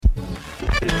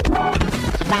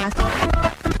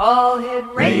All Hit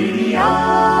Radio.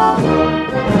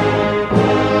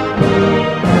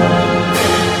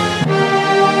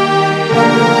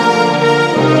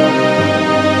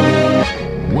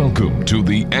 Welcome to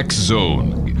the X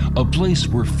Zone, a place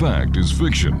where fact is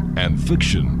fiction and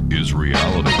fiction is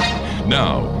reality.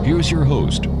 Now, here's your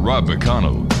host, Rob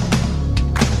McConnell.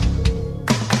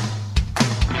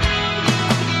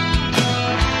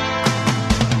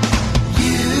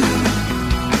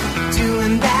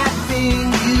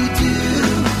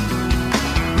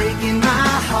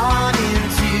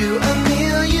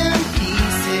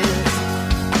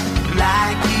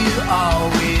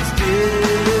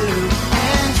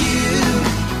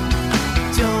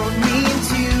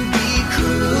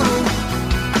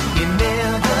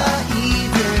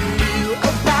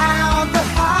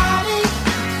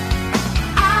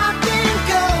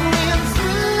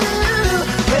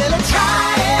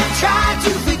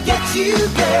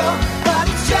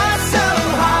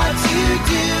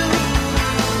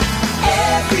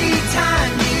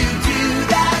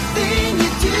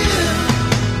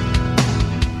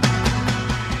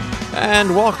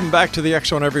 And welcome back to the X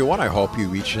Zone, everyone. I hope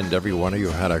each and every one of you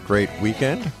had a great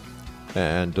weekend.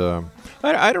 And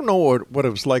I don't know what it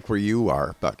was like where you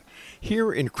are, but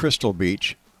here in Crystal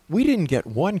Beach, we didn't get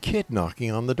one kid knocking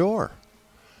on the door.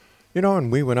 You know,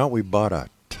 and we went out, we bought a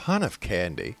ton of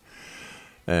candy,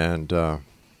 and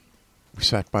we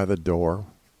sat by the door,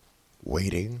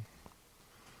 waiting.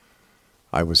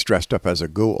 I was dressed up as a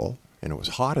ghoul, and it was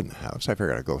hot in the house. I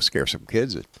figured I'd go scare some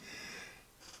kids.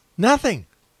 Nothing.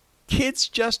 Kids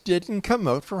just didn't come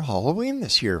out for Halloween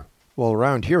this year. Well,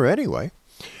 around here anyway.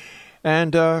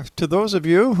 And to those of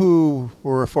you who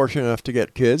were fortunate enough to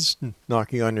get kids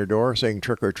knocking on your door saying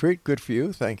trick or treat, good for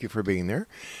you. Thank you for being there.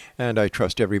 And I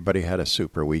trust everybody had a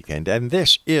super weekend. And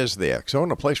this is the X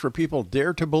Zone, a place where people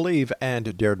dare to believe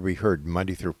and dare to be heard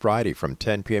Monday through Friday from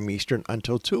 10 p.m. Eastern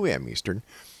until 2 a.m. Eastern,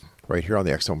 right here on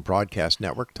the X Zone Broadcast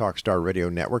Network, Talkstar Radio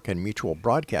Network, and Mutual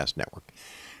Broadcast Network.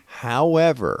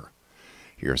 However,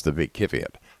 here's the big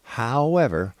caveat.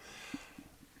 However,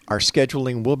 our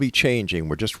scheduling will be changing.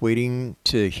 We're just waiting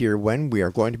to hear when we are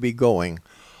going to be going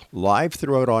live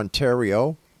throughout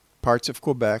Ontario, parts of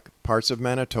Quebec, parts of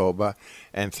Manitoba,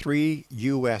 and 3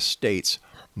 U.S. states,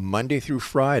 Monday through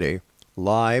Friday,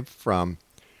 live from,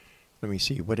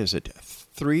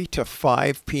 3 to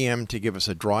 5 p.m. to give us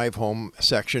a drive home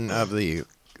section of the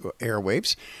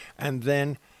airwaves. And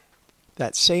then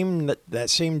that same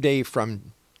day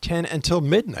from 10 until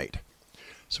midnight.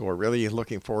 So we're really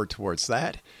looking forward towards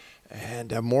that.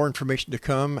 And more information to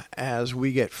come as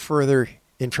we get further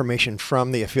information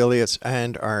from the affiliates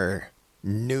and our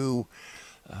new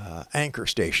anchor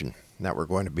station that we're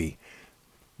going to be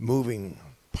moving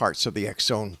parts of the X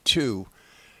Zone to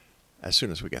as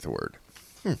soon as we get the word.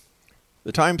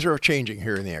 The times are changing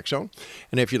here in the X Zone.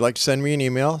 And if you'd like to send me an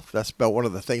email, that's about one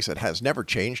of the things that has never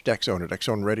changed. XZone at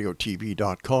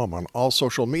XZoneRadioTV.com on all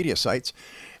social media sites.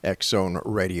 X Zone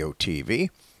Radio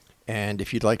TV. And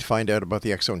if you'd like to find out about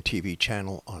the X Zone TV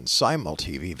channel on Simul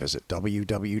TV, visit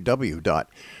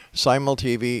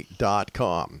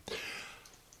www.simultv.com.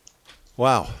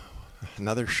 Wow,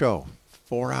 another show,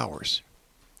 4 hours.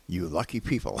 You lucky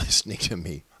people listening to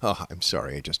me. Oh, I'm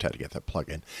sorry, I just had to get that plug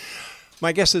in.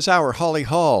 My guest this hour, Holly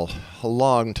Hall, a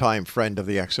longtime friend of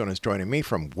the X Zone, is joining me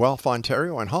from Guelph,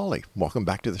 Ontario. And Holly, welcome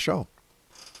back to the show.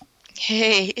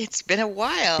 Hey, it's been a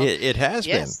while. It has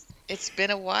been. Yes, it's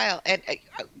been a while. And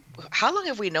how long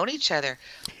have we known each other?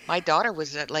 My daughter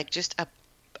was just a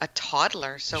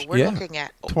toddler, so we're looking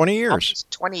at 20 years.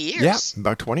 Almost 20 years. Yeah,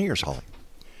 about 20 years, Holly.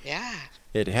 Yeah.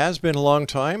 It has been a long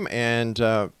time, and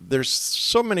there's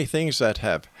so many things that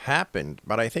have happened,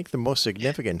 but I think the most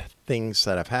significant things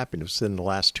that have happened was in the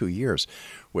last 2 years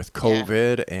with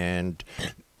COVID and,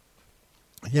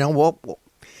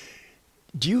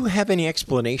 do you have any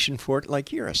explanation for it?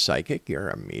 Like, you're a psychic, you're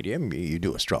a medium, you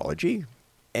do astrology.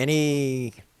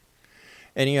 Any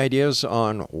ideas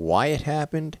on why it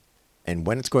happened and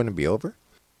when it's going to be over?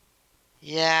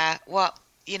 Yeah, well,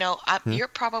 you're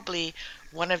probably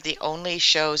one of the only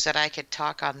shows that I could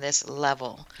talk on this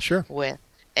level with.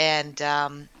 And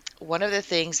one of the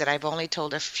things that I've only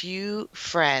told a few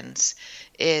friends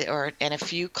and a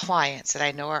few clients that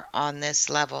I know are on this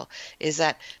level is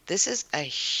that this is a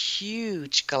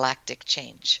huge galactic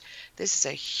change. This is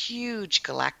a huge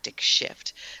galactic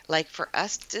shift. Like, for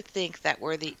us to think that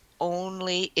we're the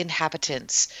only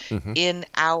inhabitants in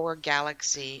our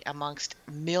galaxy amongst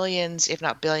millions, if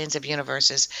not billions, of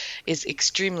universes is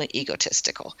extremely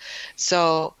egotistical.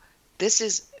 So this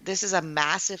is a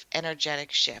massive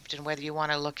energetic shift, and whether you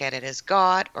want to look at it as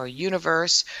God or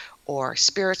universe or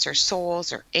spirits or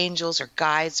souls or angels or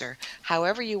guides or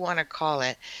however you want to call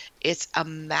it. It's a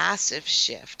massive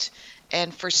shift.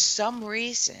 And for some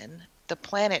reason, the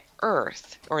planet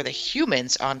Earth, or the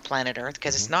humans on planet Earth,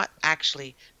 because it's not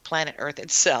actually planet Earth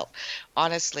itself.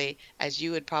 Honestly, as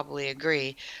you would probably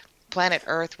agree, planet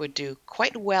Earth would do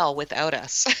quite well without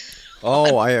us.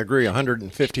 Oh, I agree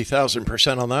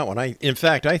 150,000% on that one. In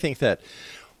fact, I think that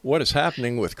what is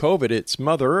happening with COVID, it's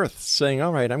Mother Earth saying,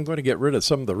 all right, I'm going to get rid of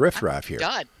some of the riffraff here.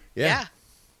 Done. Yeah.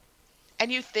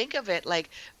 And you think of it like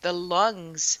the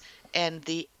lungs and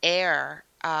the air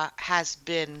has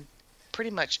been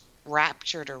pretty much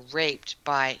raptured or raped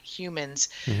by humans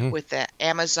with the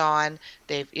Amazon.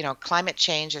 They've, climate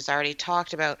change has already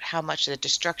talked about how much the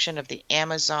destruction of the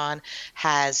Amazon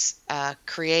has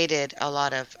created a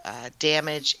lot of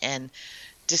damage and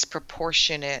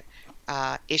disproportionate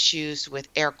issues with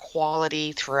air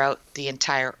quality throughout the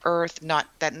entire earth. Not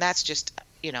that, and that's just,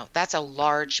 that's a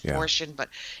large portion, but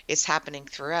it's happening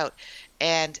throughout.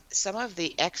 And some of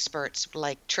the experts,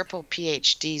 like triple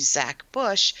PhD Zach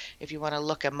Bush, if you want to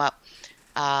look him up,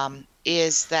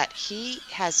 is that he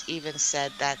has even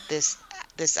said that this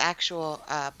actual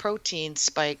protein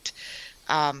spiked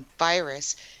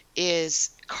virus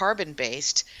is carbon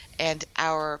based, and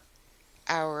our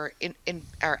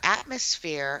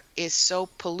atmosphere is so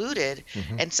polluted.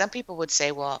 And some people would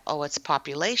say, well, it's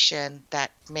population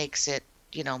that makes it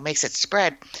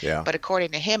spread. Yeah. But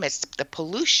according to him, it's the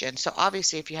pollution. So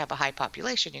obviously, if you have a high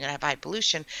population, you're going to have high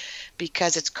pollution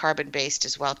because it's carbon based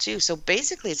as well too. So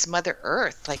basically, it's Mother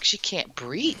Earth. Like, she can't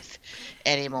breathe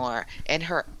anymore, and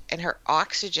her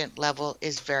oxygen level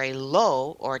is very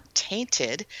low or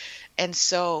tainted, and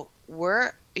so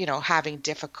we're having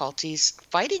difficulties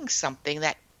fighting something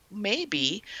that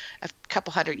maybe a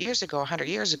couple 100 years ago, 100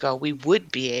 years ago, we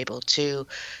would be able to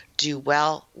do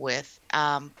well with.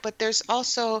 But there's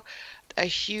also a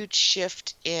huge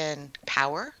shift in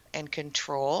power and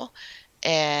control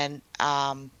and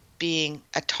being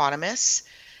autonomous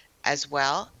as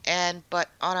well. But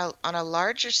on a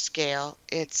larger scale,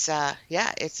 there's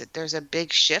a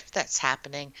big shift that's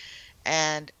happening,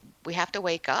 and we have to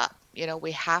wake up.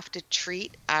 We have to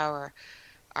treat our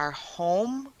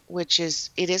home, which is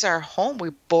our home.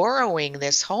 We're borrowing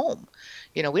this home.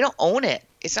 We don't own it.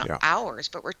 It's not ours,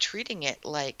 but we're treating it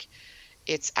like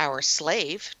it's our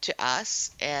slave to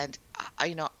us. And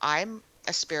I'm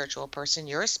a spiritual person,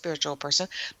 you're a spiritual person,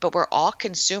 but we're all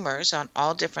consumers on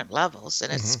all different levels.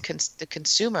 And it's the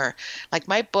consumer. Like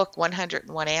my book,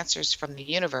 101 Answers from the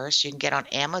Universe, you can get on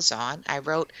Amazon. I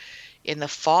wrote in the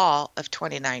fall of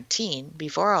 2019,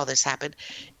 before all this happened.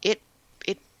 It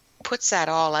puts that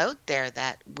all out there,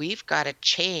 that we've got to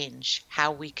change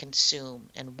how we consume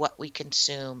and what we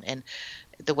consume and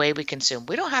the way we consume.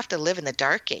 We don't have to live in the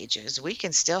dark ages. We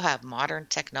can still have modern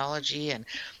technology and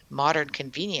modern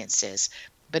conveniences,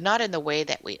 but not in the way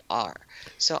that we are.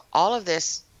 So all of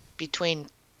this between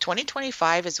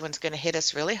 2025 is when it's going to hit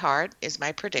us really hard, is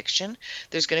my prediction.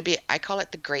 There's going to be, I call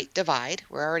it the Great Divide.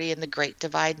 We're already in the Great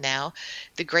Divide now.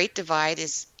 The Great Divide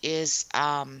is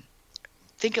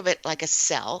think of it like a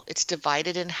cell. It's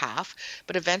divided in half,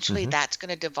 but eventually that's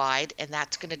going to divide, and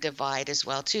that's going to divide as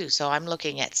well too. So I'm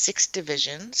looking at 6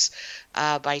 divisions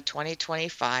by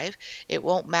 2025. It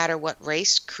won't matter what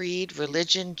race, creed,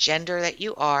 religion, gender that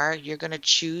you are. You're going to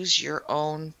choose your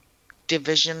own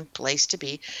division place to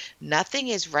be. Nothing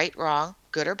is right, wrong,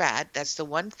 good or bad. That's the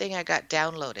one thing I got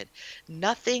downloaded.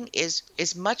 Nothing is,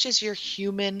 as much as your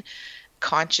human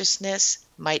consciousness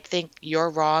might think you're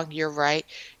wrong, you're right,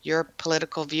 your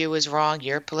political view is wrong,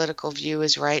 your political view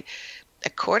is right.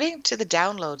 According to the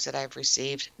downloads that I've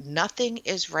received, nothing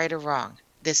is right or wrong.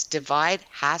 This divide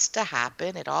has to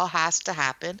happen. It all has to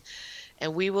happen.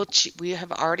 And we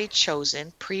have already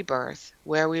chosen pre-birth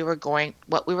where we were going,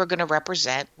 what we were going to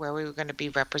represent, where we were going to be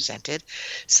represented.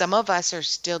 Some of us are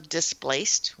still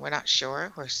displaced. We're not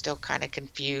sure. We're still kind of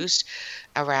confused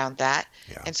around that.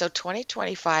 Yeah. And so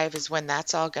 2025 is when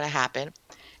that's all going to happen.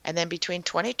 And then between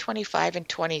 2025 and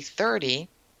 2030,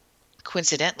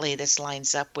 coincidentally, this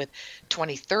lines up with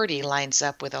 2030 lines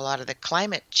up with a lot of the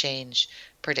climate change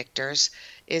predictors,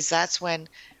 is that's when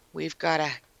we've got to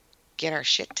get our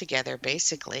shit together,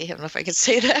 basically. I don't know if I can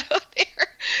say that out there,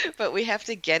 but we have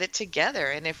to get it together.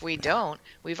 And if we don't,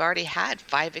 we've already had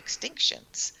 5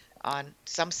 extinctions on,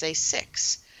 some say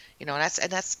 6.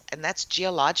 And that's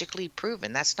geologically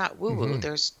proven. That's not woo-woo.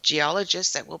 There's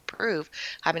geologists that will prove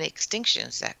how many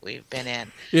extinctions that we've been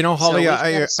in. Holly,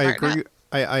 so I agree.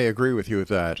 I agree with you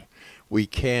that we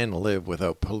can live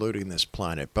without polluting this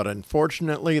planet, but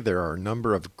unfortunately, there are a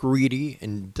number of greedy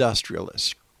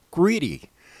industrialists,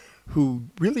 who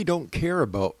really don't care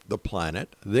about the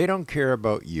planet. They don't care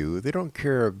about you. They don't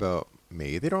care about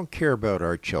me. They don't care about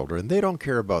our children. They don't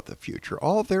care about the future.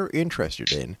 All they're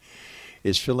interested in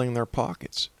is filling their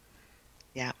pockets.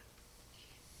 Yeah.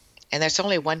 And there's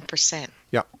only 1%.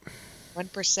 Yeah.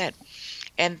 1%.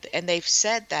 And they've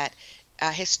said that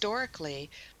historically,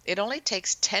 it only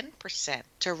takes 10%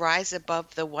 to rise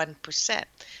above the 1%.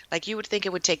 Like you would think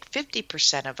it would take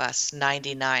 50% of us,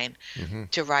 99,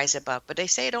 to rise above. But they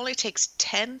say it only takes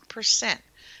 10%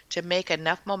 to make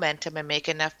enough momentum and make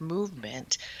enough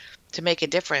movement to make a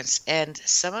difference. And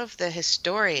some of the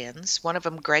historians, one of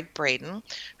them, Greg Braden,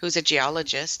 who's a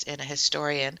geologist and a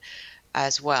historian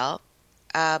as well,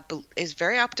 is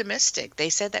very optimistic. They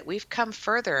said that we've come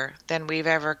further than we've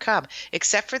ever come,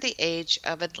 except for the age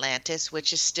of Atlantis,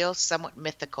 which is still somewhat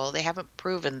mythical. They haven't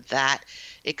proven that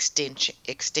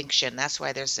extinction. That's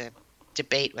why there's a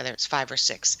debate whether it's 5 or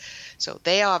 6. So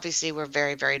they obviously were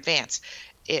very, very advanced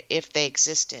if they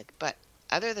existed. But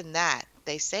other than that,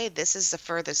 they say this is the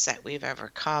furthest that we've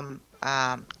ever come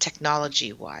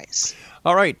technology-wise.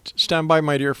 All right. Stand by,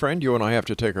 my dear friend. You and I have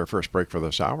to take our first break for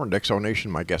this hour. And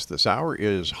Exonation, my guest this hour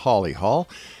is Holly Hall.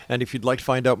 And if you'd like to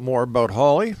find out more about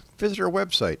Holly, visit her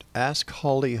website,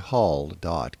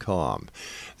 askhollyhall.com.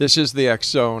 This is the X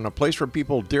Zone, a place where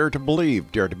people dare to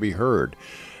believe, dare to be heard.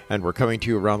 And we're coming to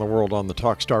you around the world on the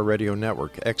Talkstar Radio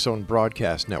Network, X Zone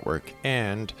Broadcast Network,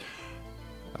 and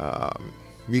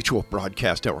Mutual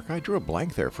Broadcast Network. I drew a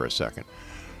blank there for a second.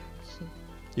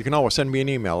 You can always send me an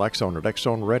email,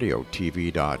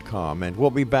 xzone@xzoneradiotv.com, and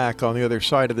we'll be back on the other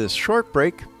side of this short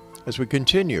break as we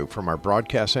continue from our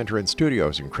broadcast center and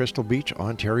studios in Crystal Beach,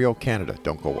 Ontario, Canada.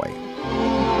 Don't go away.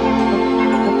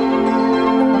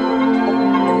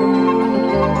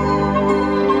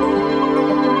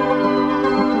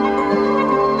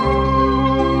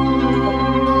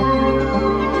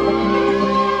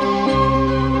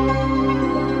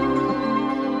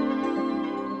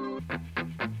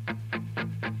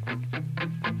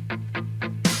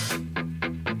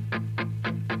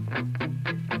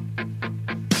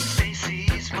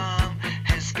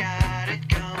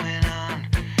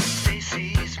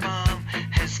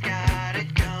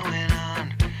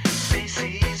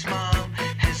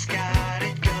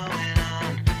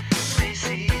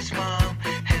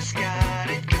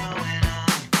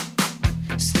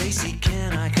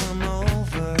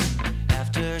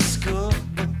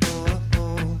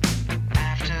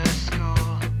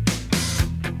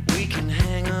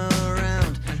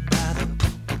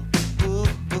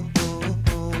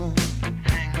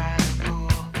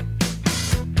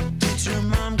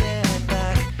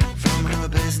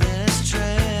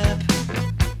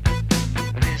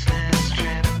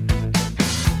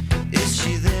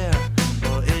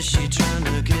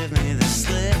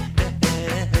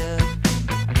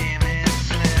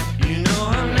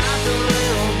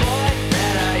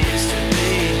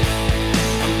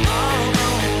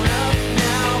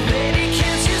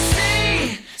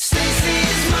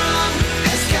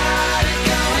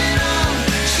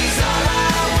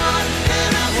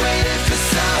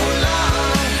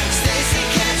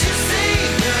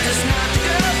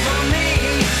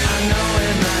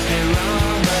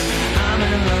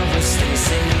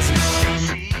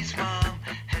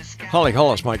 Holly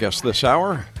Hall is my guest this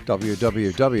hour,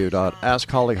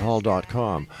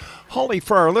 www.askhollyhall.com. Holly,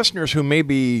 for our listeners who may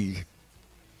be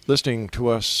listening to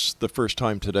us the first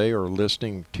time today or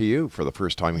listening to you for the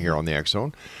first time here on the X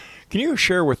Zone, can you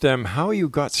share with them how you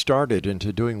got started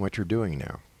into doing what you're doing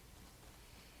now?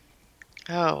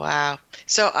 Oh, wow.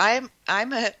 So I'm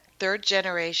a third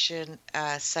generation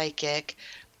psychic.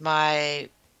 My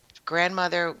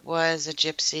grandmother was a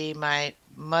gypsy. My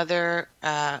mother,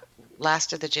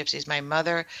 last of the gypsies, my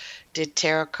mother did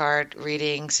tarot card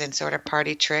readings and sort of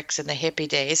party tricks in the hippie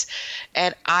days.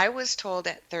 And I was told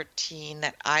at 13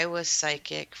 that I was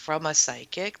psychic from a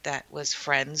psychic that was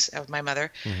friends of my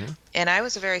mother. Mm-hmm. And I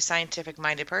was a very scientific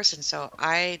minded person, so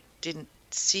I didn't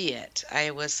see it. I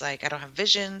was like, I don't have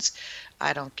visions.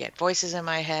 I don't get voices in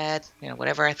my head,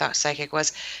 whatever I thought psychic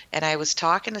was. And I was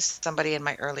talking to somebody in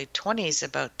my early 20s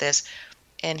about this,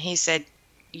 and he said,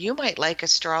 you might like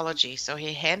astrology. So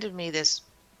he handed me this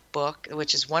book,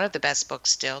 which is one of the best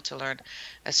books still to learn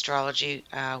astrology.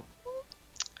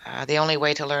 The Only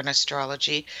Way to Learn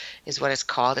Astrology is what it's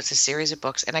called. It's a series of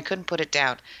books, and I couldn't put it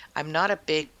down. I'm not a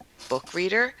big book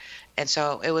reader, and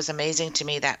so it was amazing to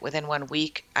me that within 1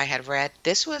 week I had read.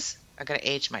 This was, I'm going to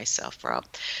age myself, Rob.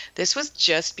 This was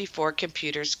just before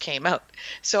computers came out.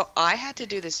 So I had to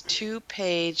do this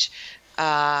 2-page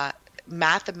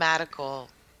mathematical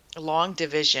long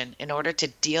division in order to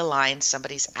de-align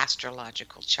somebody's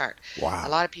astrological chart. Wow. A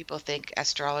lot of people think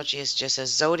astrology is just a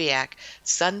zodiac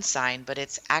sun sign, but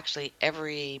it's actually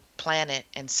every planet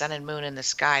and sun and moon in the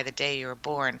sky the day you were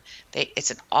born.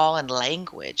 It's an all in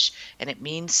language, and it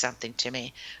means something to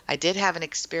me. I did have an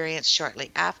experience shortly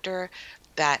after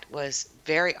that was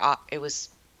very it was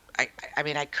I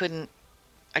mean I couldn't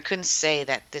say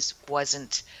that this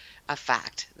wasn't a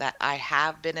fact, that I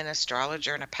have been an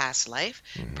astrologer in a past life,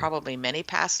 probably many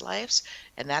past lives,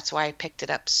 and that's why I picked it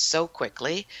up so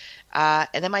quickly.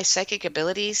 And then my psychic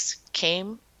abilities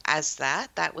came as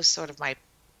that. That was sort of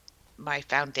my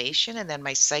foundation, and then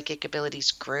my psychic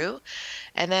abilities grew.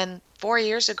 And then 4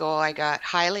 years ago, I got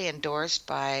highly endorsed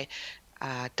by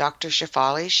Dr.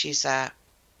 Shefali. She's a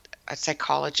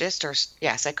psychologist,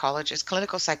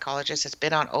 clinical psychologist, has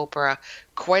been on Oprah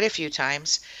quite a few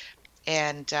times.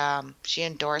 And she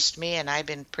endorsed me, and I've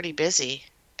been pretty busy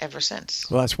ever since.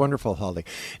 Well, that's wonderful, Holly.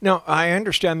 Now, I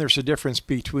understand there's a difference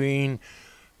between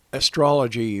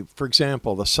astrology, for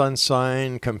example, the sun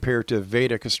sign compared to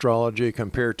Vedic astrology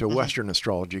compared to Western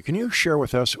astrology. Can you share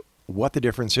with us what the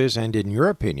difference is, and in your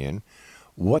opinion,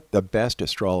 what the best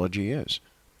astrology is?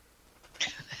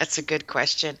 That's a good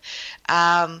question.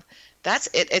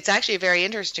 It's actually a very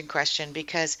interesting question,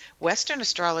 because Western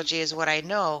astrology is what I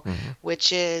know,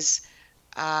 which is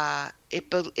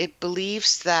it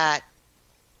believes that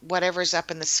whatever's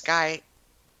up in the sky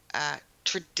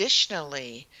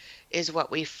traditionally is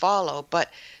what we follow, but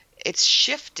it's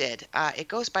shifted. It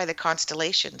goes by the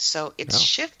constellations, so it's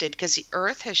shifted because the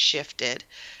Earth has shifted.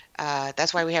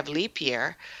 That's why we have leap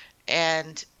year,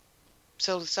 and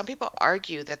so some people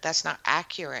argue that that's not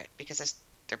accurate because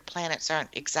their planets aren't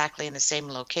exactly in the same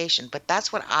location, but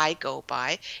that's what I go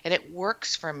by, and it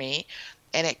works for me,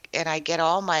 and I get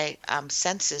all my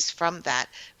senses from that.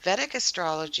 Vedic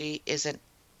astrology is an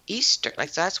Eastern,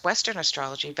 so that's Western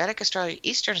astrology. Vedic astrology,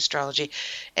 Eastern astrology,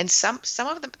 and some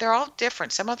of them, they're all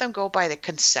different. Some of them go by the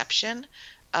conception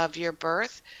of your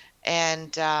birth,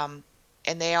 and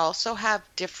they also have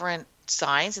different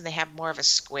signs, and they have more of a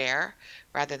square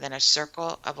rather than a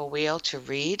circle of a wheel to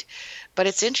read. But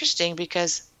it's interesting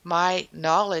because my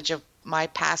knowledge of my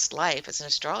past life as an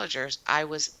astrologer, I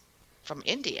was from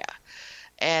India.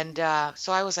 And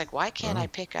so I was like, why can't I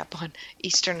pick up on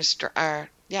Eastern astrology?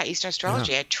 Yeah.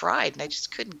 I tried, and I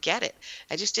just couldn't get it.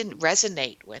 I just didn't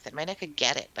resonate with it. I mean, I could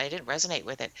get it, but I didn't resonate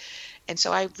with it. And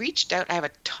so I reached out. I have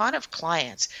a ton of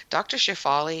clients. Dr.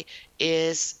 Shefali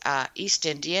is East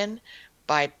Indian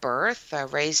by birth,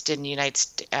 raised in the United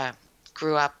States,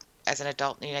 grew up as an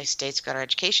adult in the United States, got our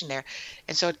education there.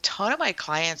 And so a ton of my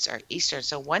clients are Eastern.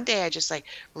 So one day I just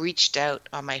reached out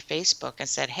on my Facebook and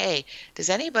said, hey, does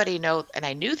anybody know? And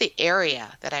I knew the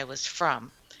area that I was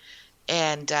from.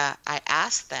 And I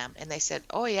asked them, and they said,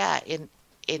 oh yeah, in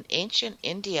ancient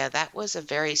India, that was a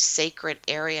very sacred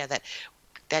area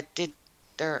that did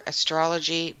their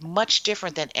astrology much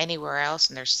different than anywhere else,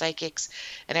 and their psychics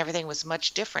and everything was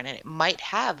much different, and it might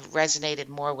have resonated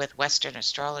more with Western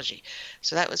astrology.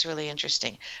 So that was really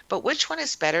interesting. But which one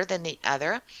is better than the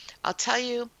other? I'll tell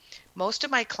you, most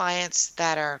of my clients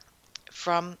that are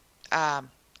from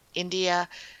India,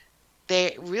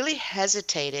 they really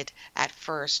hesitated at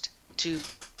first to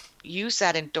use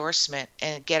that endorsement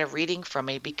and get a reading from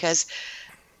me, because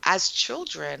as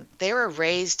children, they were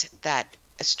raised that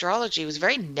astrology was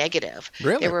very negative.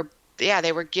 Really?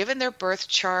 They were given their birth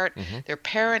chart. Their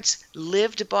parents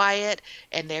lived by it,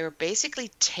 and they were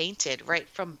basically tainted right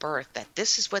from birth that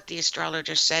this is what the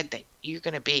astrologer said that you're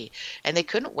going to be, and they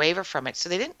couldn't waver from it. So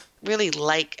they didn't really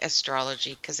like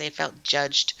astrology because they felt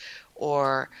judged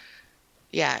or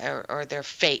their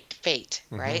fate,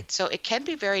 right? So it can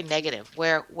be very negative,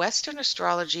 where Western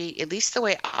astrology, at least the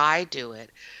way I do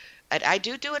it, I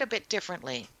do it a bit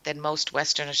differently than most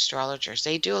Western astrologers.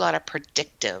 They do a lot of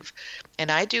predictive, and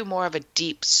I do more of a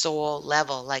deep soul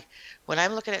level. Like when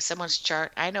I'm looking at someone's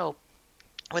chart, I know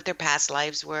what their past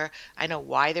lives were. I know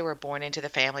why they were born into the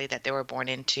family that they were born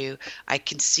into. I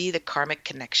can see the karmic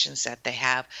connections that they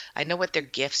have. I know what their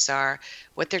gifts are,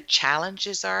 what their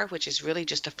challenges are, which is really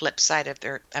just a flip side of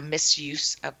a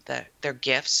misuse of their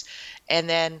gifts. And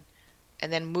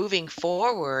then moving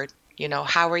forward,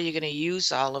 how are you going to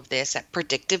use all of this at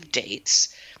predictive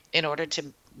dates in order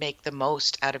to make the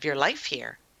most out of your life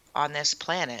here on this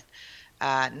planet?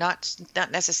 Not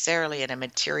necessarily in a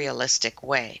materialistic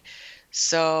way.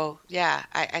 So, yeah,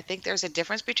 I think there's a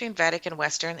difference between Vedic and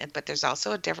Western, but there's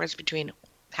also a difference between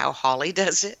how Holly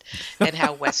does it and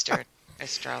how Western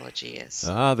astrology is.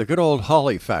 The good old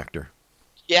Holly factor.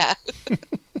 Yeah.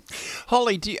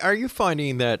 Holly, are you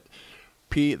finding that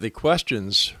the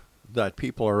questions that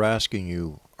people are asking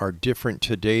you are different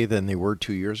today than they were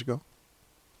 2 years ago?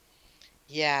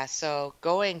 Yeah, so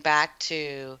going back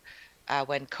to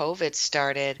when COVID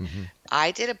started,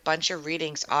 I did a bunch of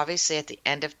readings, obviously at the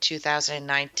end of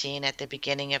 2019, at the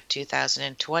beginning of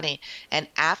 2020. And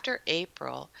after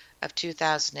April of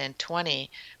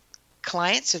 2020,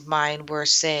 clients of mine were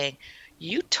saying,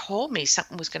 you told me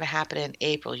something was going to happen in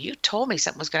April. You told me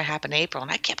something was going to happen in April.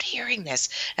 And I kept hearing this.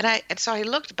 And so I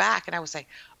looked back and I was like,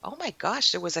 oh my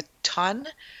gosh, there was a ton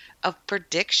of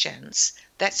predictions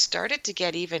that started to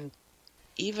get even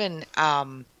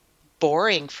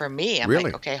boring for me. I'm Really?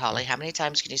 like, okay, Holly, how many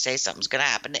times can you say something's going to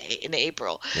happen in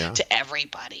April to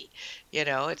everybody?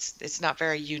 It's not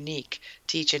very unique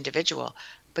to each individual.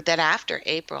 But then after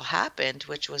April happened,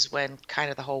 which was when kind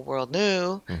of the whole world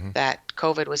knew that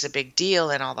COVID was a big deal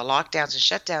and all the lockdowns and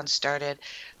shutdowns started,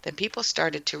 then people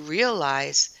started to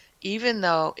realize, even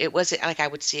though it wasn't like I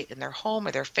would see it in their home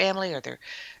or their family or their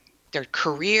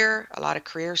career, a lot of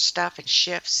career stuff and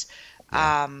shifts.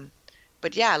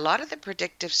 But yeah, a lot of the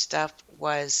predictive stuff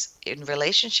was in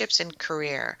relationships and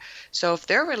career. So if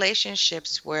their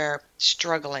relationships were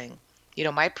struggling,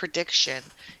 my prediction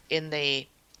in the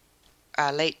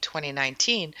late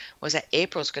 2019 was that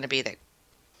April is going to be the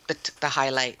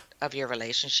highlight of your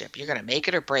relationship. You're going to make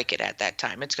it or break it at that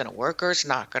time. It's going to work or it's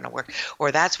not going to work.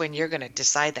 Or that's when you're going to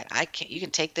decide that you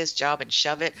can take this job and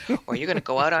shove it, or you're going to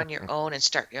go out on your own and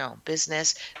start your own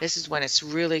business. This is when it's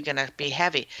really going to be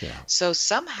heavy. Yeah. So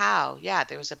somehow,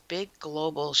 there was a big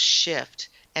global shift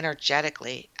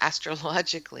energetically,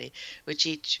 astrologically, with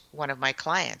each one of my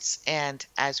clients. And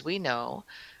as we know,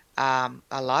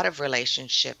 a lot of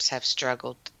relationships have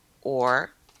struggled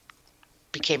or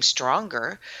became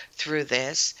stronger through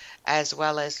this, as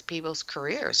well as people's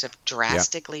careers have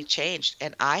drastically changed.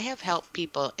 And I have helped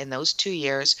people in those 2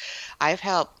 years. I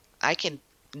can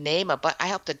name I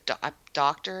helped a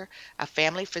doctor, a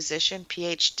family physician,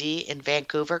 PhD in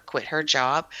Vancouver, quit her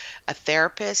job. A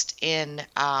therapist in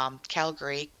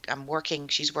Calgary,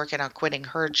 she's working on quitting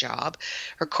her job,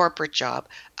 her corporate job.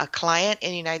 A client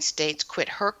in the United States quit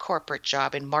her corporate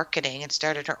job in marketing and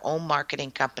started her own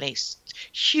marketing company.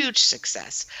 Huge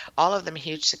success. All of them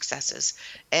huge successes.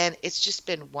 And it's just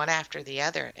been one after the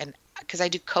other. And because I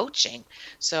do coaching,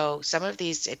 so some of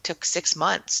these, it took 6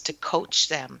 months to coach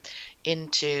them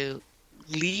into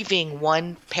leaving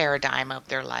one paradigm of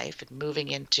their life and moving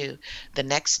into the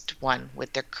next one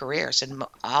with their careers, and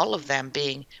all of them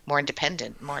being more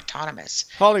independent, more autonomous.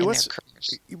 Holly, what's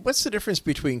the difference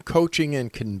between coaching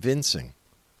and convincing?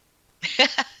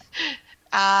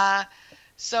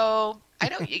 So I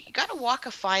know you got to walk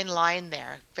a fine line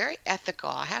there. Very ethical.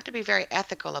 I have to be very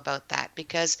ethical about that,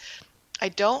 because I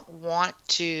don't want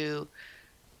to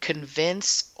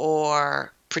convince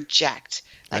or project.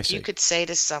 Like you could say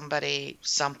to somebody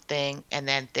something and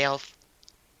then they'll,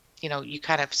 you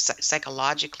kind of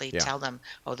psychologically tell them,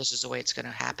 oh, this is the way it's going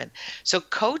to happen. So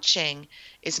coaching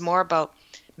is more about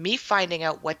me finding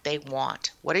out what they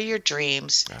want. What are your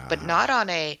dreams? But not on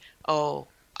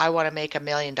I want to make $1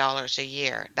 million a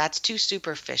year. That's too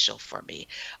superficial for me.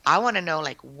 I want to know,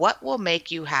 what will make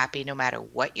you happy no matter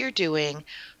what you're doing,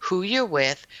 who you're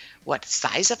with, what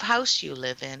size of house you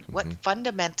live in, what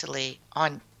fundamentally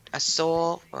on a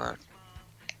soul or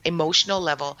emotional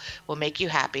level will make you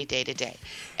happy day to day.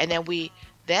 And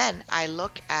then I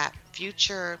look at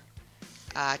future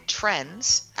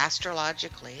trends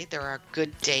astrologically. There are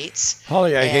good dates.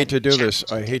 Holly, I hate to do this.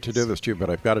 I hate to do this to you, but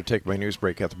I've got to take my news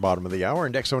break at the bottom of the hour.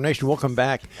 And X Zone Nation, we'll come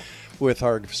back with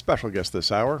our special guest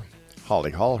this hour,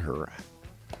 Holly Hall. Her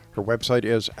website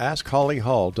is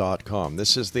askhollyhall.com.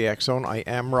 This is the X Zone. I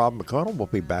am Rob McConnell. We'll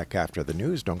be back after the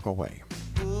news. Don't go away.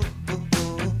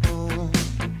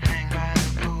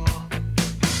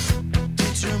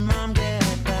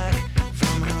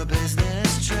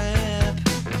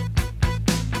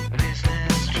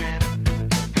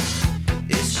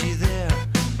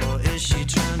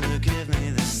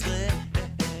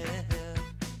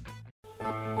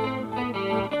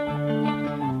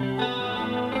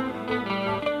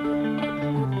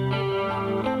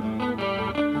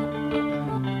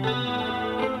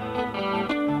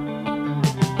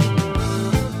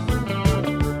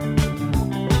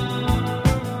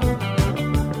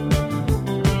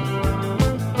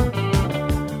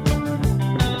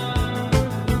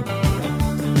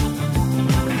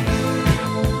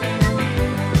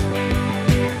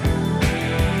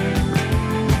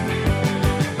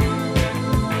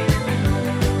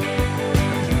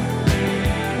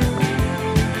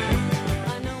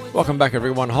 Welcome back,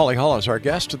 everyone. Holly Hall is our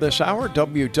guest this hour,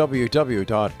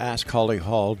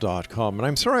 www.askhollyhall.com. And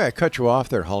I'm sorry I cut you off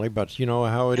there, Holly, but you know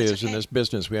how it is in this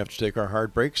business. We have to take our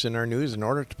hard breaks in our news in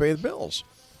order to pay the bills.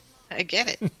 I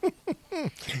get it.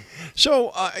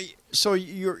 So, so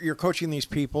you're coaching these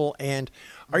people, and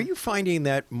are you finding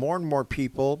that more and more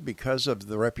people, because of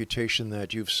the reputation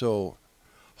that you've so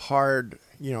hard,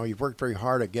 you've worked very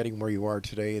hard at getting where you are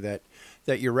today, that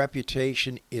your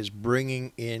reputation is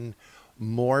bringing in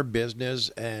more business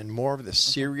and more of the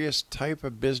serious type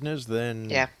of business than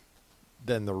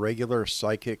the regular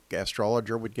psychic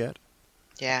astrologer would get?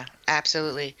 Yeah,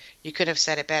 absolutely. You could have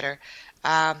said it better.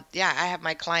 I have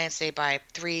my clients, they buy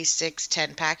 3, 6,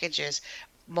 10 packages.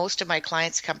 Most of my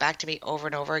clients come back to me over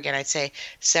and over again. I'd say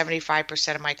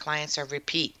 75% of my clients are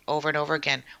repeat over and over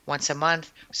again, once a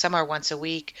month. Some are once a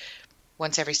week,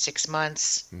 once every 6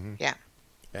 months. Mm-hmm. Yeah.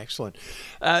 Excellent.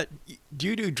 Do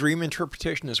you do dream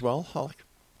interpretation as well, Holly?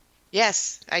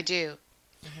 Yes, I do.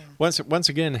 Mm-hmm. Once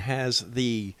again, has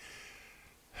the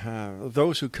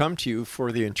those who come to you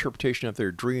for the interpretation of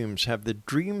their dreams, have the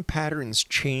dream patterns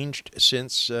changed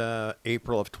since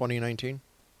April of 2019?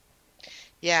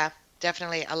 Yeah,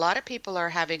 definitely. A lot of people are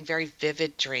having very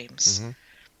vivid dreams. Mm-hmm.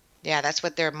 Yeah, that's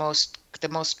what the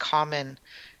most common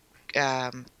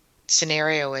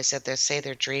scenario is, that they say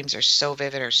their dreams are so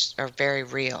vivid or are very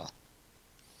real.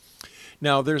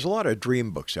 Now, there's a lot of dream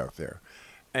books out there.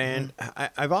 And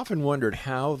I've often wondered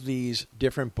how these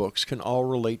different books can all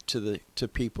relate to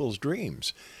people's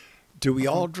dreams. Do we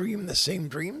all dream the same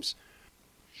dreams?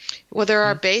 Well, there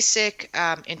are basic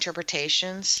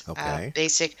interpretations, okay.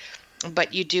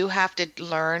 But you do have to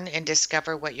learn and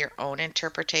discover what your own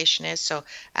interpretation is. So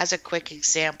as a quick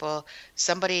example,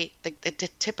 the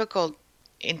typical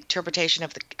interpretation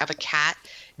of a cat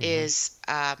is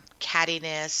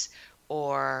cattiness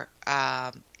or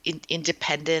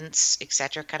independence,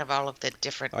 etc., kind of all of the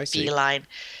different feline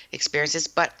experiences.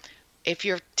 But if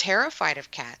you're terrified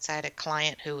of cats, I had a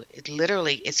client who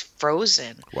literally is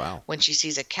frozen when she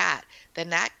sees a cat, then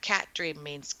that cat dream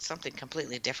means something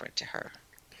completely different to her.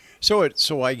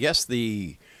 So I guess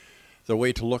the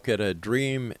way to look at a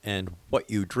dream and what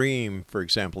you dream, for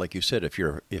example, like you said, if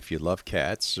you love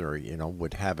cats, or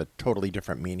would have a totally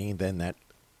different meaning than that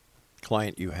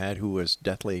client you had who was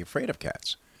deathly afraid of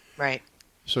cats. Right.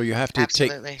 So you have to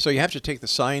take the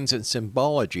signs and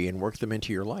symbology and work them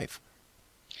into your life.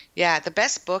 Yeah, the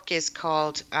best book is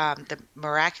called The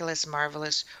Miraculous,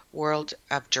 Marvelous World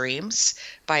of Dreams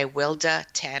by Wilda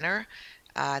Tanner.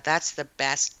 That's the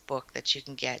best book that you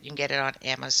can get. You can get it on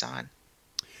Amazon.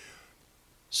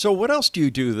 So what else do you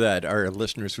do that our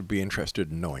listeners would be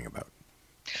interested in knowing about?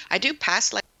 I do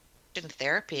past life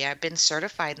therapy. I've been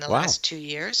certified in the last 2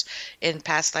 years in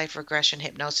past life regression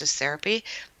hypnosis therapy.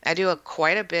 I do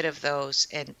quite a bit of those,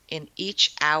 and in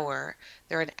each hour,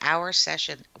 they're an hour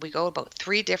session. We go about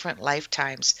 3 different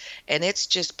lifetimes, and it's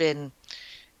just been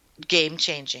game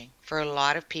changing for a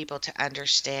lot of people to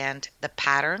understand the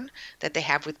pattern that they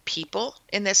have with people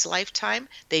in this lifetime.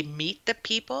 They meet the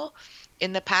people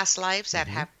in the past lives that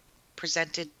have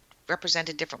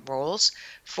represented different roles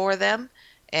for them,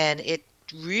 and it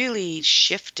really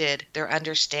shifted their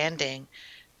understanding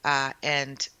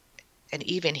and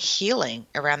even healing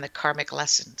around the karmic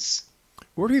lessons.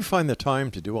 Where do you find the time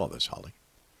to do all this, Holly?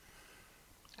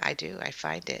 I do. I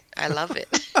find it. I love it.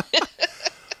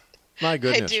 My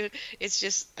goodness. I do. It's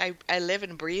just I live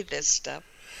and breathe this stuff.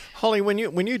 Holly, when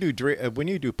you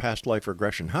do past life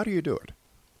regression, how do you do it?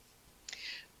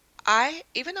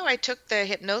 Even though I took the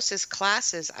hypnosis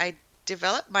classes, I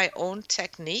developed my own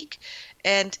technique,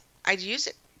 and I use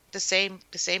it the same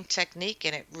technique,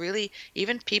 and it really,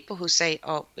 even people who say,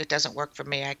 "Oh, it doesn't work for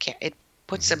me," I can't. It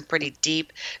puts them pretty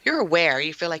deep. You're aware.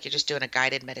 You feel like you're just doing a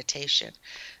guided meditation.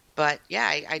 But yeah,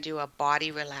 I do a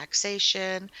body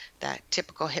relaxation, that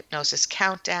typical hypnosis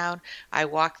countdown. I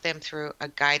walk them through a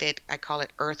guided, I call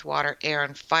it earth, water, air,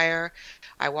 and fire.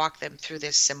 I walk them through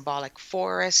this symbolic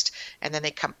forest, and then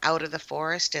they come out of the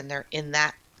forest and they're in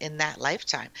that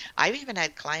lifetime. I've even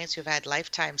had clients who've had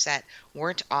lifetimes that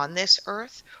weren't on this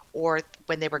earth, or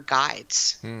when they were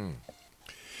guides.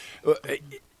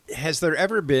 Has there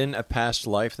ever been a past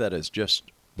life that has just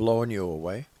blown you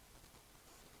away?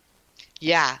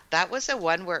 Yeah, that was the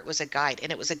one where it was a guide,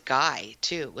 and it was a guy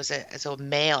too. It was a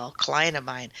male client of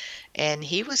mine, and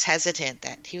he was hesitant.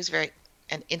 That he was very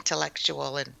an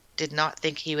intellectual and did not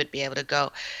think he would be able to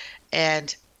go.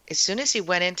 And as soon as he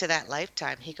went into that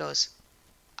lifetime, he goes,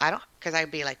 because I'd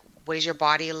be like, what does your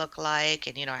body look like?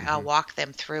 And I'll walk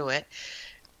them through it,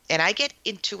 and I get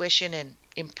intuition and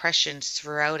impressions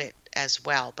throughout it as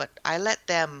well. But I let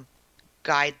them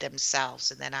guide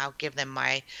themselves, and then I'll give them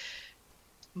my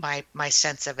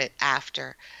sense of it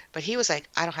after. But he was like,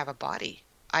 I don't have a body.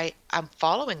 I'm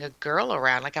following a girl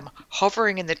around, like I'm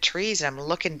hovering in the trees and I'm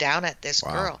looking down at this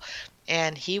girl.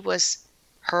 And he was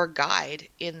her guide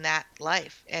in that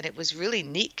life. And it was really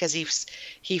neat because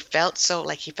he felt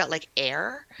like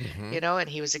air, Mm-hmm. and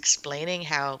he was explaining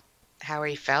how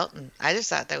he felt. And I just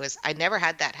thought I never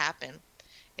had that happen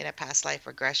in a past life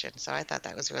regression. So I thought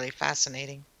that was really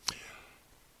fascinating.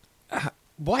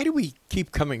 Why do we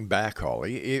keep coming back,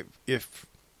 Holly? If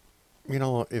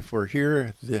we're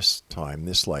here this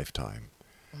lifetime,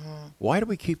 why do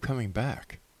we keep coming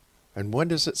back? And when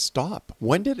does it stop?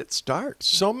 When did it start?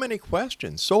 So many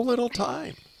questions, so little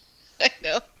time. I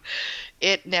know.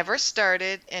 It never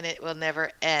started and it will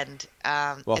never end.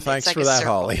 Well, thanks like for that,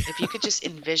 circle. Holly. If you could just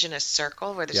envision a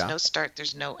circle where there's no start,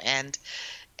 there's no end.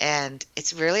 And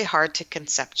it's really hard to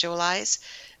conceptualize.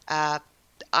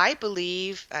 I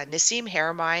believe Nassim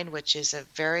Haramein, which is a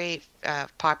very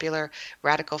popular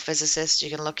radical physicist, you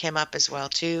can look him up as well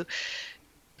too.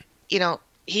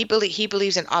 He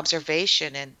believes in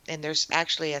observation, and there's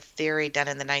actually a theory done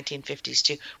in the 1950s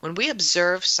too. When we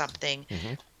observe something,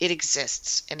 it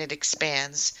exists and it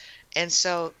expands. And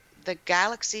so the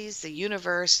galaxies, the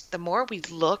universe, the more we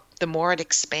look, the more it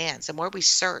expands. The more we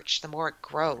search, the more it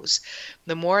grows.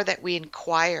 The more that we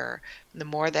inquire, the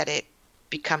more that it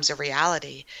becomes a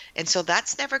reality. And so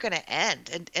that's never going to end.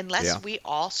 And unless we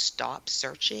all stop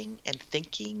searching and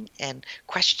thinking and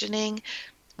questioning,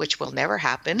 which will never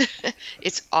happen,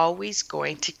 it's always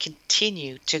going to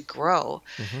continue to grow.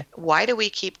 Why do we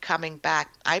keep coming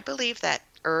back? I believe that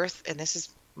Earth, and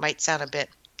might sound a bit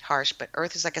harsh, but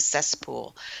Earth is like a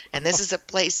cesspool. And this is a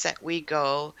place that we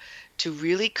go to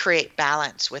really create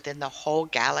balance within the whole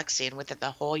galaxy and within the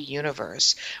whole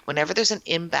universe. Whenever there's an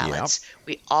imbalance,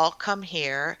 we all come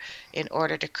here in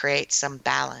order to create some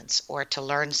balance or to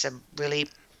learn some really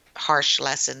harsh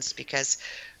lessons, because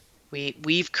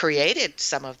we've created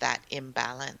some of that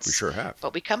imbalance. We sure have.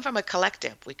 But we come from a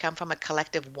collective. We come from a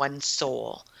collective one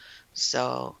soul.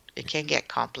 So it can get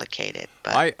complicated.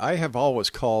 But I have always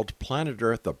called planet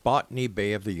Earth the Botany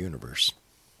Bay of the universe.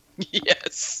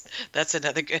 Yes, that's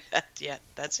another good. Yeah,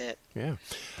 that's it. Yeah.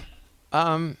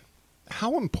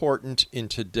 How important in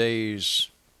today's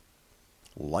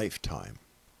lifetime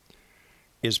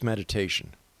is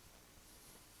meditation?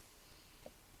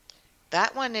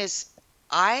 That one is,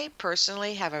 I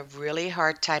personally have a really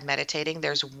hard time meditating.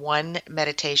 There's one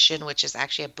meditation, which is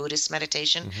actually a Buddhist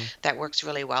meditation, that works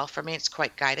really well for me. It's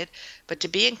quite guided. But to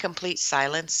be in complete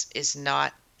silence is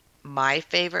not my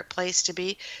favorite place to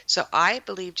be. So I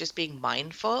believe just being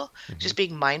mindful, just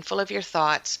being mindful of your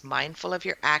thoughts, mindful of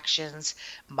your actions,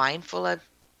 mindful of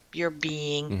your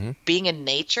being, being in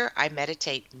nature. I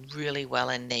meditate really well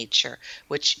in nature,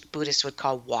 which Buddhists would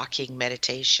call walking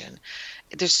meditation.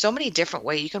 There's so many different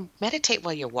ways. You can meditate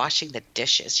while you're washing the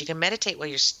dishes. You can meditate while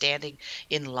you're standing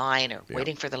in line or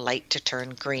waiting for the light to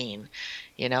turn green.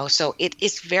 So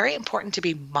it's very important to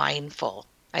be mindful,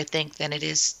 I think, than it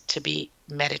is to be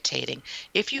meditating.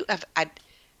 If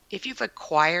you've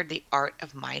acquired the art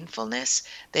of mindfulness,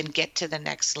 then get to the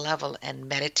next level and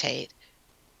meditate.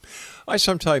 I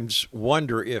sometimes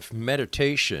wonder if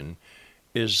meditation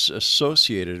is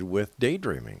associated with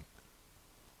daydreaming.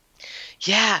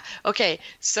 Yeah. Okay.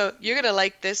 So you're going to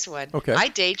like this one. Okay. I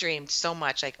daydreamed so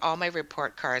much. Like all my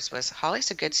report cards was, Holly's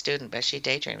a good student, but she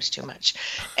daydreams too much.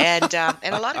 And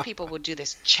a lot of people would do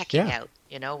this checking out,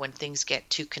 when things get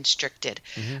too constricted.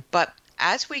 But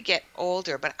as we get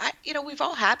older, but we've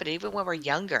all happened, even when we're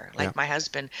younger. Like my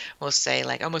husband will say,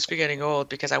 like, I must be getting old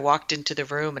because I walked into the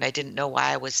room and I didn't know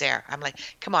why I was there. I'm like,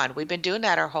 come on, we've been doing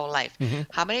that our whole life.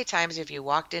 How many times have you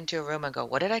walked into a room and go,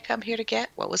 what did I come here to get?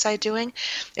 What was I doing?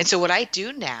 And so what I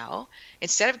do now,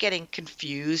 instead of getting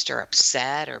confused or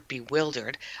upset or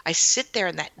bewildered, I sit there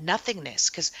in that nothingness,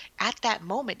 because at that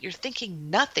moment you're thinking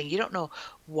nothing. You don't know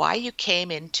why you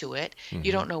came into it.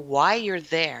 You don't know why you're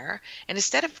there. And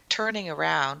instead of turning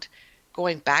around,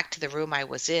 going back to the room I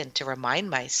was in to remind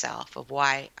myself of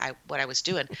what I was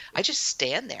doing, I just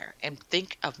stand there and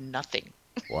think of nothing.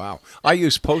 Wow. I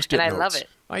use Post-it notes. And I love it.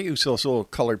 I use those little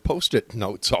colored Post-it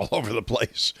notes all over the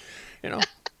place,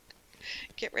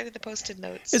 Get rid of the Post-it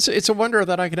notes. It's a wonder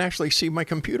that I can actually see my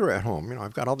computer at home.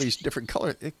 I've got all these different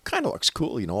colors. It kind of looks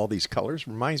cool, all these colors.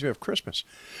 Reminds me of Christmas.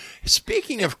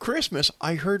 Speaking of Christmas,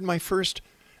 I heard my first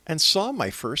and saw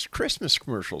my first Christmas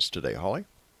commercials today, Holly.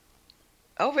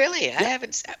 Oh, really? Yeah.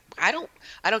 I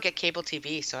don't get cable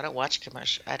TV, so I don't watch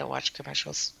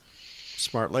commercials.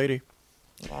 Smart lady.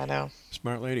 I know.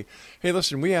 Smart lady. Hey,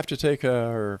 listen, we have to take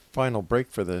our final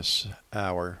break for this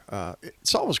hour.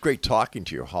 It's always great talking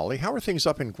to you, Holly. How are things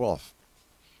up in Guelph?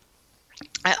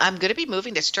 I'm going to be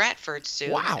moving to Stratford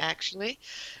soon, actually,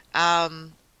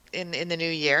 in the new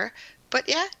year. But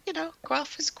yeah,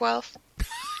 Guelph is Guelph.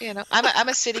 I'm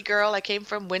a city girl. I came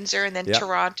from Windsor and then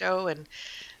Toronto, and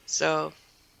so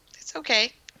it's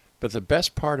okay. But the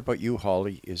best part about you,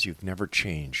 Holly, is you've never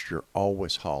changed. You're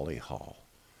always Holly Hall.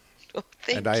 Well,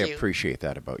 thank you. And I appreciate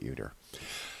that about you, dear.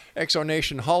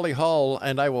 Exonation, Holly Hall,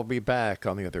 and I will be back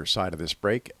on the other side of this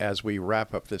break as we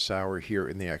wrap up this hour here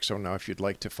in the Exo. Now, if you'd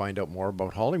like to find out more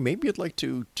about Holly, maybe you'd like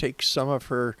to take some of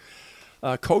her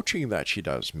coaching that she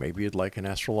does. Maybe you'd like an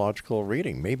astrological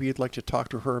reading. Maybe you'd like to talk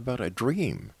to her about a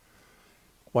dream.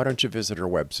 Why don't you visit her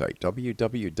website,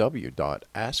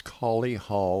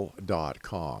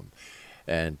 www.askhollyhall.com.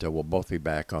 And we'll both be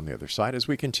back on the other side as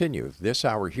we continue this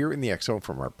hour here in the X Zone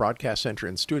from our broadcast center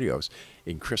and studios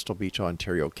in Crystal Beach,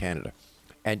 Ontario, Canada.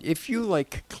 And if you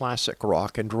like classic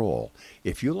rock and roll,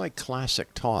 if you like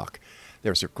classic talk,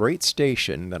 there's a great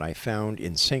station that I found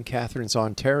in St. Catharines,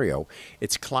 Ontario.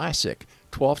 It's Classic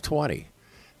 1220.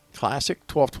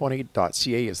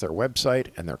 Classic1220.ca is their website,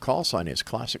 and their call sign is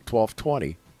Classic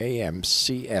 1220 AM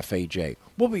CFAJ.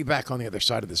 We'll be back on the other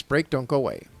side of this break. Don't go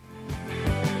away.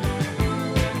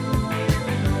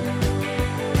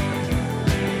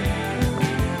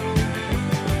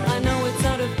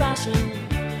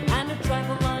 And a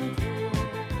trifle uncool.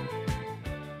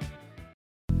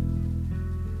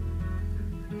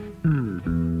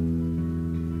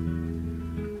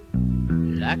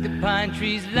 Like the pine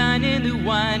trees lining the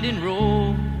winding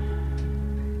road,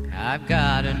 I've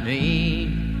got a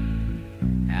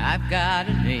name, I've got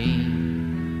a name.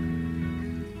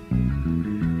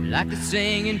 Like the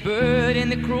singing bird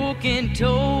and the croaking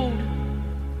toad,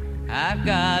 I've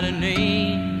got a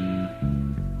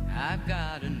name, I've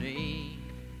got a name.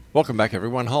 Welcome back,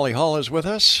 everyone. Holly Hall is with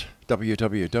us.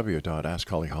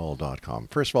 www.askhollyhall.com.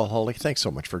 First of all, Holly, thanks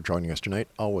so much for joining us tonight.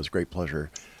 Always great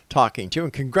pleasure talking to you,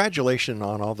 and congratulations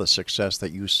on all the success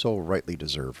that you so rightly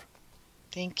deserve.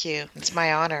 Thank you. It's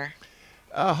my honor.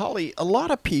 Holly, a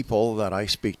lot of people that I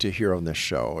speak to here on this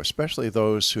show, especially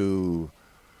those who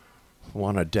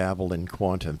want to dabble in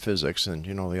quantum physics, and,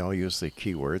 they all use the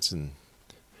keywords, and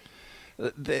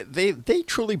they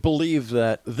truly believe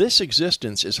that this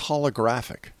existence is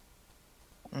holographic.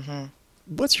 Mm-hmm.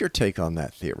 What's your take on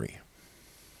that theory?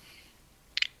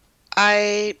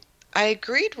 I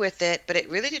agreed with it, but it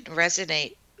really didn't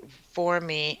resonate for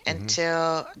me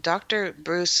until Dr.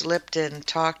 Bruce Lipton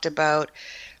talked about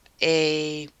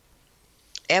a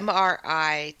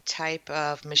MRI type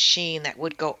of machine that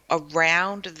would go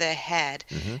around the head.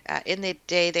 In the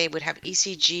day, they would have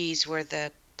ECGs where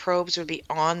the probes would be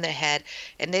on the head,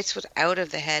 and this was out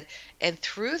of the head. And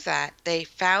through that, they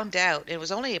found out, it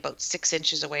was only about 6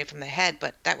 inches away from the head,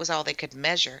 but that was all they could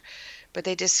measure. But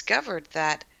they discovered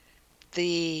that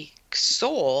the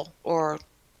soul, or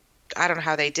I don't know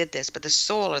how they did this, but the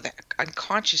soul or the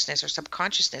unconsciousness or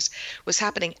subconsciousness was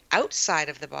happening outside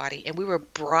of the body, and we were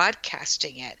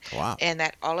broadcasting it. Wow. And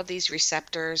that all of these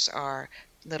receptors are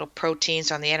little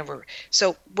proteins on the end of it.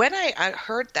 So when I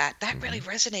heard that really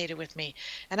resonated with me.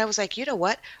 And I was like, you know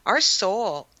what? Our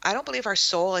soul, I don't believe our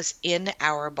soul is in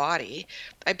our body.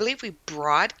 I believe we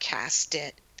broadcast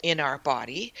it in our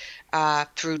body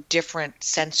through different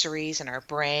sensories in our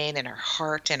brain and our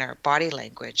heart and our body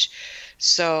language.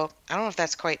 So I don't know if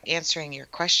that's quite answering your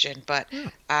question, but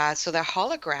so the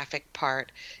holographic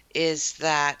part is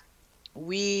that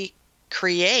we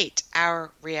create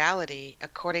our reality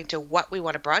according to what we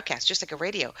want to broadcast, just like a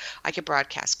radio. I could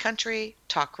broadcast country,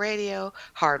 talk radio,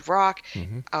 hard rock,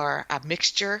 or a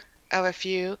mixture of a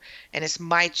few, and it's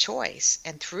my choice.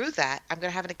 And through that, I'm going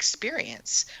to have an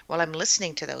experience while I'm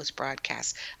listening to those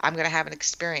broadcasts. I'm going to have an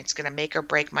experience, going to make or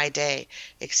break my day,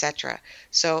 etc.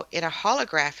 So in a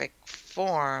holographic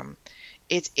form,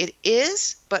 it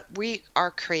is, but we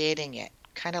are creating it,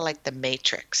 kind of like The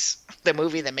Matrix, the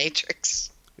movie The Matrix.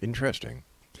 Interesting.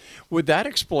 Would that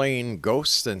explain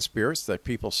ghosts and spirits that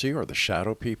people see, or the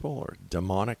shadow people, or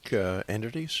demonic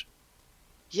entities?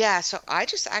 Yeah, so I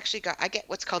just actually I get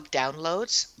what's called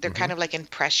downloads. They're kind of like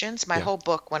impressions. My whole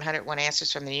book, 101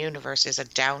 Answers from the Universe, is a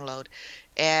download.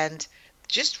 And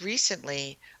just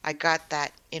recently, I got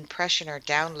that impression or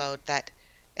download that,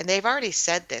 and they've already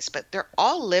said this, but they're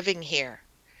all living here.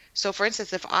 So for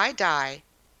instance, if I die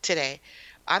today,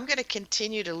 I'm going to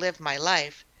continue to live my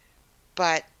life,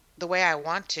 but the way I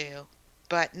want to,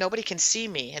 but nobody can see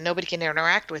me and nobody can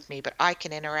interact with me, but I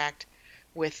can interact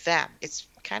with them. It's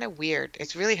kind of weird.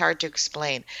 It's really hard to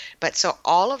explain. But so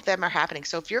all of them are happening.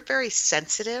 So if you're very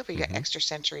sensitive or you got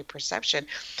extrasensory perception,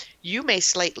 you may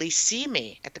slightly see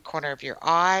me at the corner of your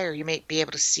eye, or you may be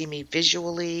able to see me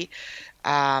visually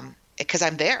because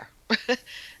I'm there.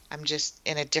 I'm just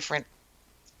in a different,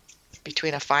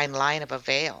 between a fine line of a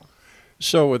veil.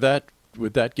 So would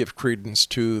that give credence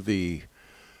to the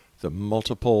the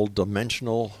multiple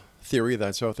dimensional theory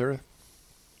that's out there?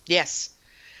 Yes.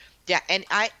 Yeah, and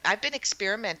I've been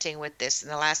experimenting with this in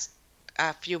the last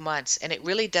few months, and it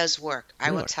really does work.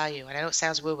 I will tell you, and I know it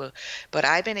sounds woo-woo, but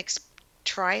I've been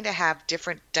trying to have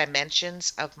different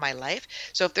dimensions of my life.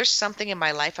 So if there's something in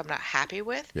my life I'm not happy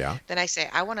with, then I say,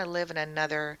 I want to live in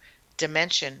another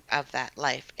dimension of that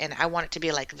life, and I want it to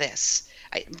be like this.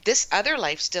 This other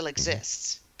life still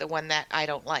exists, the one that I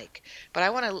don't like, but I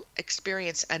want to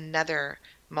experience another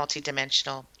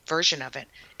multidimensional version of it,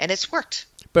 and it's worked.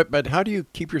 But how do you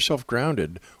keep yourself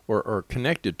grounded or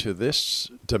connected to this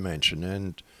dimension?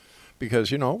 And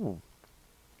because,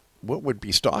 what would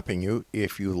be stopping you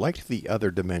if you liked the other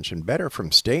dimension better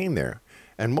from staying there?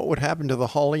 And what would happen to the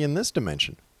Holly in this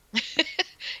dimension?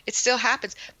 It still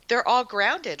happens. They're all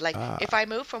grounded. Like if I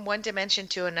move from one dimension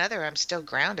to another, I'm still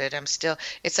grounded.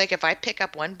 It's like if I pick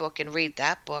up one book and read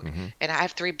that book, and I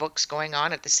have 3 books going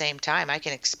on at the same time, I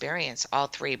can experience all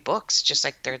 3 books just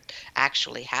like they're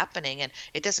actually happening. And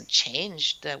it doesn't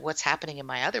change what's happening in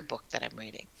my other book that I'm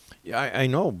reading. Yeah, I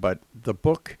know, but the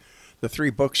 3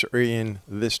 books are in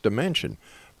this dimension.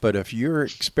 But if you're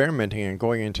experimenting and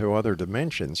going into other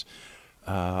dimensions,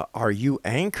 are you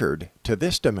anchored to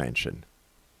this dimension?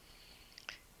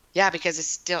 Yeah,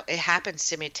 because it happens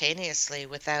simultaneously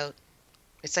without,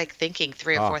 it's like thinking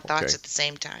 3 or 4 thoughts at the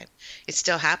same time. It's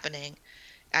still happening.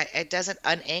 It doesn't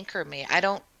unanchor me. I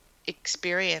don't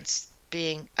experience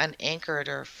being unanchored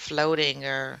or floating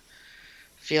or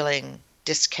feeling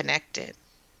disconnected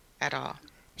at all.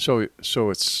 So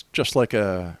it's just like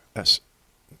well,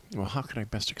 how can I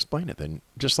best explain it then?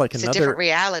 Just like it's another... a different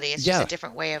reality. It's just a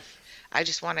different way of, I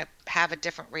just want to have a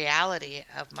different reality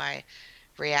of my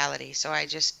reality. So I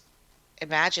just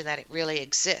imagine that it really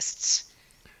exists.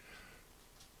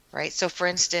 Right? So for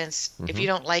instance, if you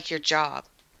don't like your job,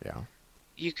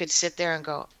 you could sit there and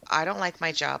go, I don't like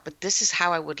my job, but this is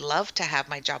how I would love to have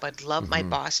my job. I'd love my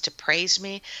boss to praise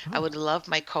me. I would love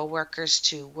my coworkers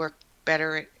to work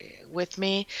better with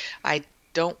me. I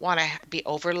don't want to be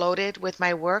overloaded with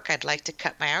my work. I'd like to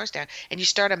cut my hours down. And you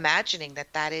start imagining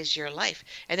that is your life.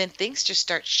 And then things just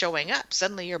start showing up.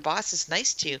 Suddenly your boss is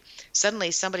nice to you.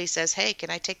 Suddenly somebody says, hey, can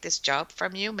I take this job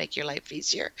from you? Make your life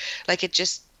easier. Like it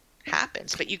just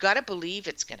happens. But you got to believe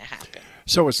it's going to happen.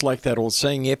 So it's like that old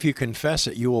saying, if you confess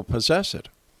it, you will possess it.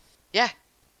 Yeah.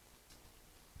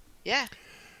 Yeah.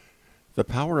 The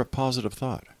power of positive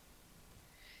thought.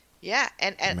 Yeah.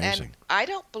 And I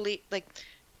don't believe,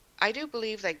 I do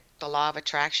believe the law of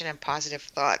attraction and positive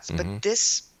thoughts, but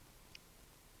this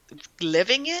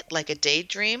living it like a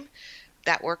daydream,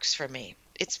 that works for me.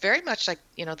 It's very much like,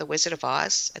 the Wizard of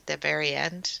Oz at the very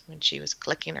end when she was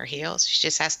clicking her heels. She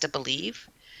just has to believe.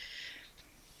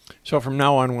 So from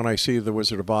now on, when I see the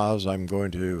Wizard of Oz, I'm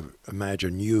going to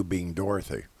imagine you being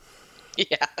Dorothy.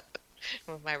 Yeah,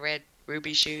 with my red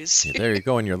ruby shoes. Yeah, there you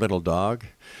go, and your little dog.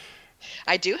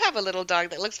 I do have a little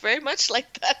dog that looks very much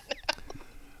like that.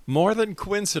 More than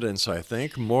coincidence, I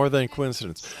think. More than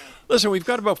coincidence. Listen, we've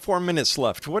got about 4 minutes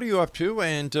left. What are you up to,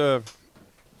 and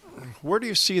where do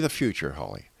you see the future,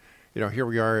 Holly? Here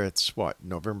we are. It's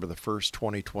November the 1st,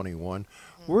 2021.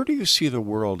 Where do you see the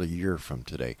world a year from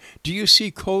today? Do you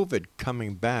see COVID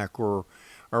coming back, or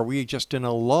are we just in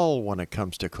a lull when it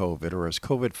comes to COVID, or is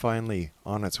COVID finally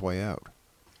on its way out?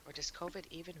 Or does COVID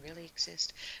even really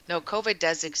exist? No, COVID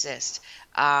does exist.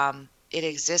 It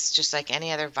exists just like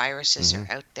any other viruses are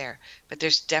out there. But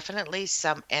there's definitely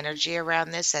some energy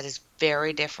around this that is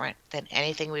very different than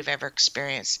anything we've ever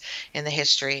experienced in the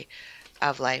history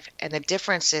of life. And the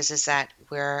difference is that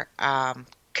we're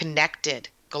connected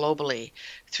globally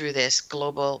through this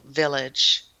global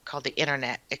village called the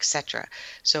internet, etc.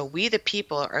 So we, the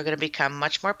people, are going to become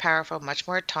much more powerful, much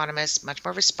more autonomous, much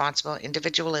more responsible,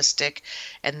 individualistic.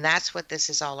 And that's what this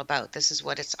is all about. This is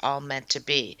what it's all meant to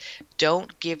be.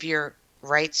 Don't give your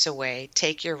rights away.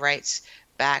 Take your rights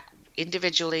back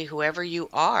individually, whoever you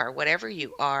are, whatever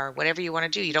you want to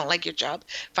do. You don't like your job,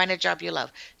 find a job you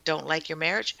love. Don't like your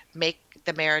marriage, make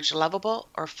the marriage lovable,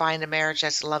 or find a marriage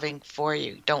that's loving for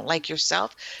you. Don't like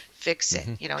yourself, fix it.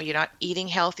 You're not eating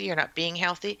healthy, you're not being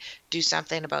healthy, do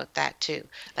something about that too.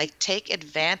 Like, take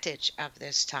advantage of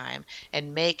this time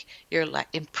and make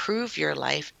improve your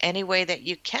life any way that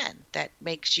you can that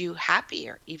makes you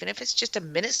happier, even if it's just a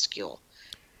minuscule.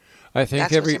 I think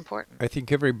that's what's important. I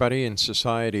think everybody in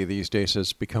society these days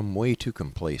has become way too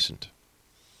complacent.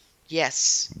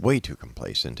 Yes. Way too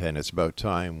complacent, and it's about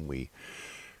time we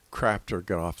crapped or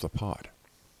got off the pot.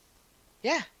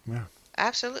 Yeah. Yeah.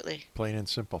 Absolutely. Plain and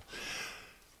simple.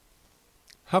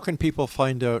 How can people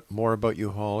find out more about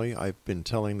you, Holly? I've been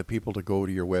telling the people to go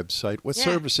to your website. What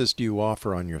services do you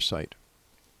offer on your site?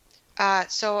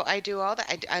 So I do all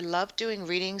that. I love doing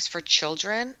readings for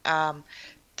children.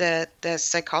 The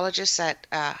psychologist that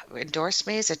endorsed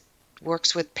me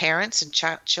works with parents and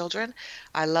children.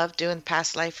 I love doing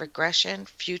past life regression,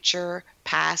 future,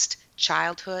 past,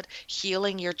 childhood,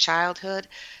 healing your childhood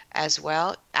as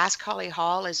well. Ask Holly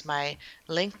Hall is my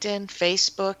LinkedIn,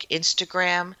 Facebook,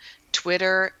 Instagram,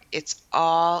 Twitter. It's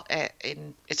all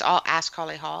Ask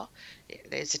Holly Hall.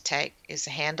 There's a tag, is a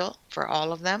handle for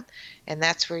all of them, and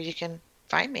that's where you can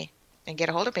find me and get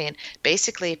a hold of me. And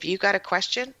basically, if you got a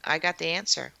question, I got the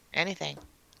answer. Anything.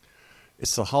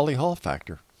 It's the Holly Hall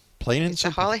factor. Plain and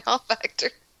simple. The Holly Hall factor.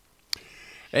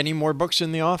 Any more books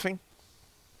in the offing?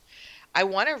 I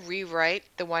want to rewrite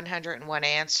the 101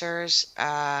 Answers,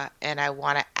 and I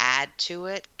want to add to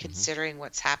it, considering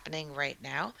what's happening right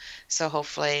now. So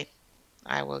hopefully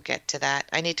I will get to that.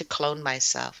 I need to clone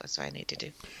myself. That's what I need to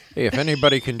do. Hey, if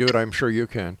anybody can do it, I'm sure you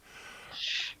can.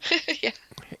 Yeah.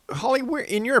 Holly,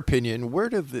 in your opinion, where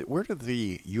do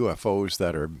the UFOs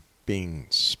that are being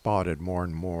spotted more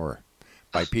and more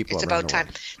by people it's around about the time.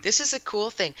 world? This is a cool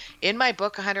thing. In my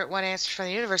book, 101 Answers from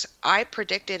the Universe, I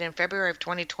predicted in February of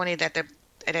 2020 that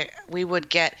we would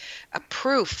get a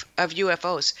proof of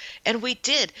UFOs. And we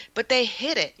did, but they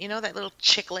hid it. You know, that little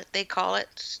chiclet, they call it.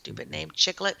 Stupid name,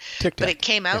 chiclet. Tic-tac. But it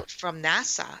came out from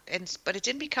NASA, but it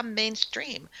didn't become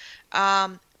mainstream.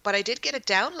 But I did get a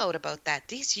download about that.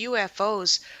 These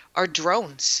UFOs are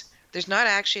drones. There's not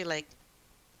actually like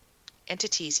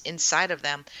entities inside of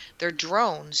them. They're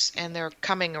drones, and they're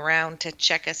coming around to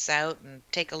check us out and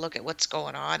take a look at what's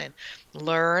going on and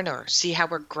learn or see how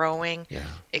we're growing,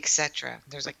 etc.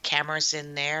 There's like cameras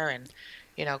in there, and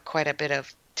quite a bit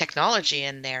of technology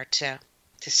in there to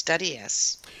study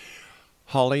us.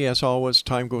 Holly, as always,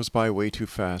 time goes by way too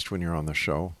fast when you're on the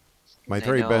show. My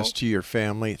very best to your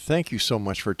family. Thank you so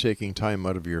much for taking time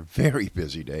out of your very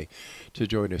busy day to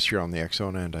join us here on the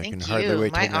X-Zone, and I can hardly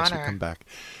wait till next week come back.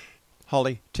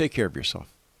 Holly, take care of yourself.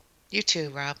 You too,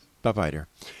 Rob. Bye-bye, dear.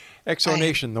 X-Zone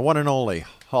Nation, the one and only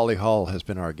Holly Hall has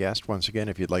been our guest. Once again,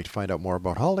 if you'd like to find out more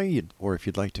about Holly, or if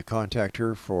you'd like to contact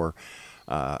her for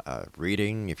a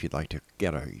reading, if you'd like to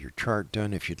get your chart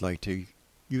done, if you'd like to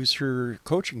use her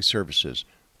coaching services,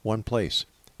 one place,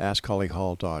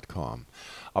 askhollyhall.com.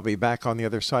 I'll be back on the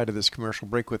other side of this commercial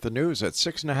break with the news at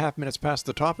 6.5 minutes past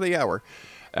the top of the hour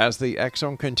as the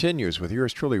X-Zone continues with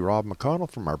yours truly, Rob McConnell,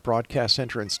 from our broadcast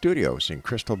center and studios in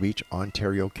Crystal Beach,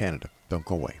 Ontario, Canada. Don't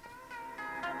go away.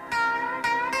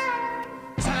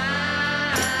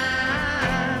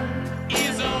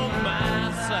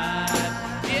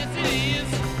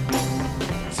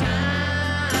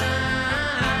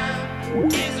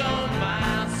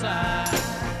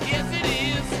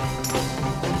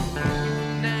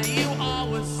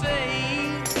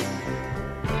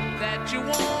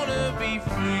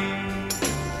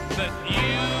 You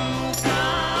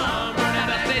come running,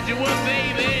 I said you would,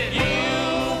 baby.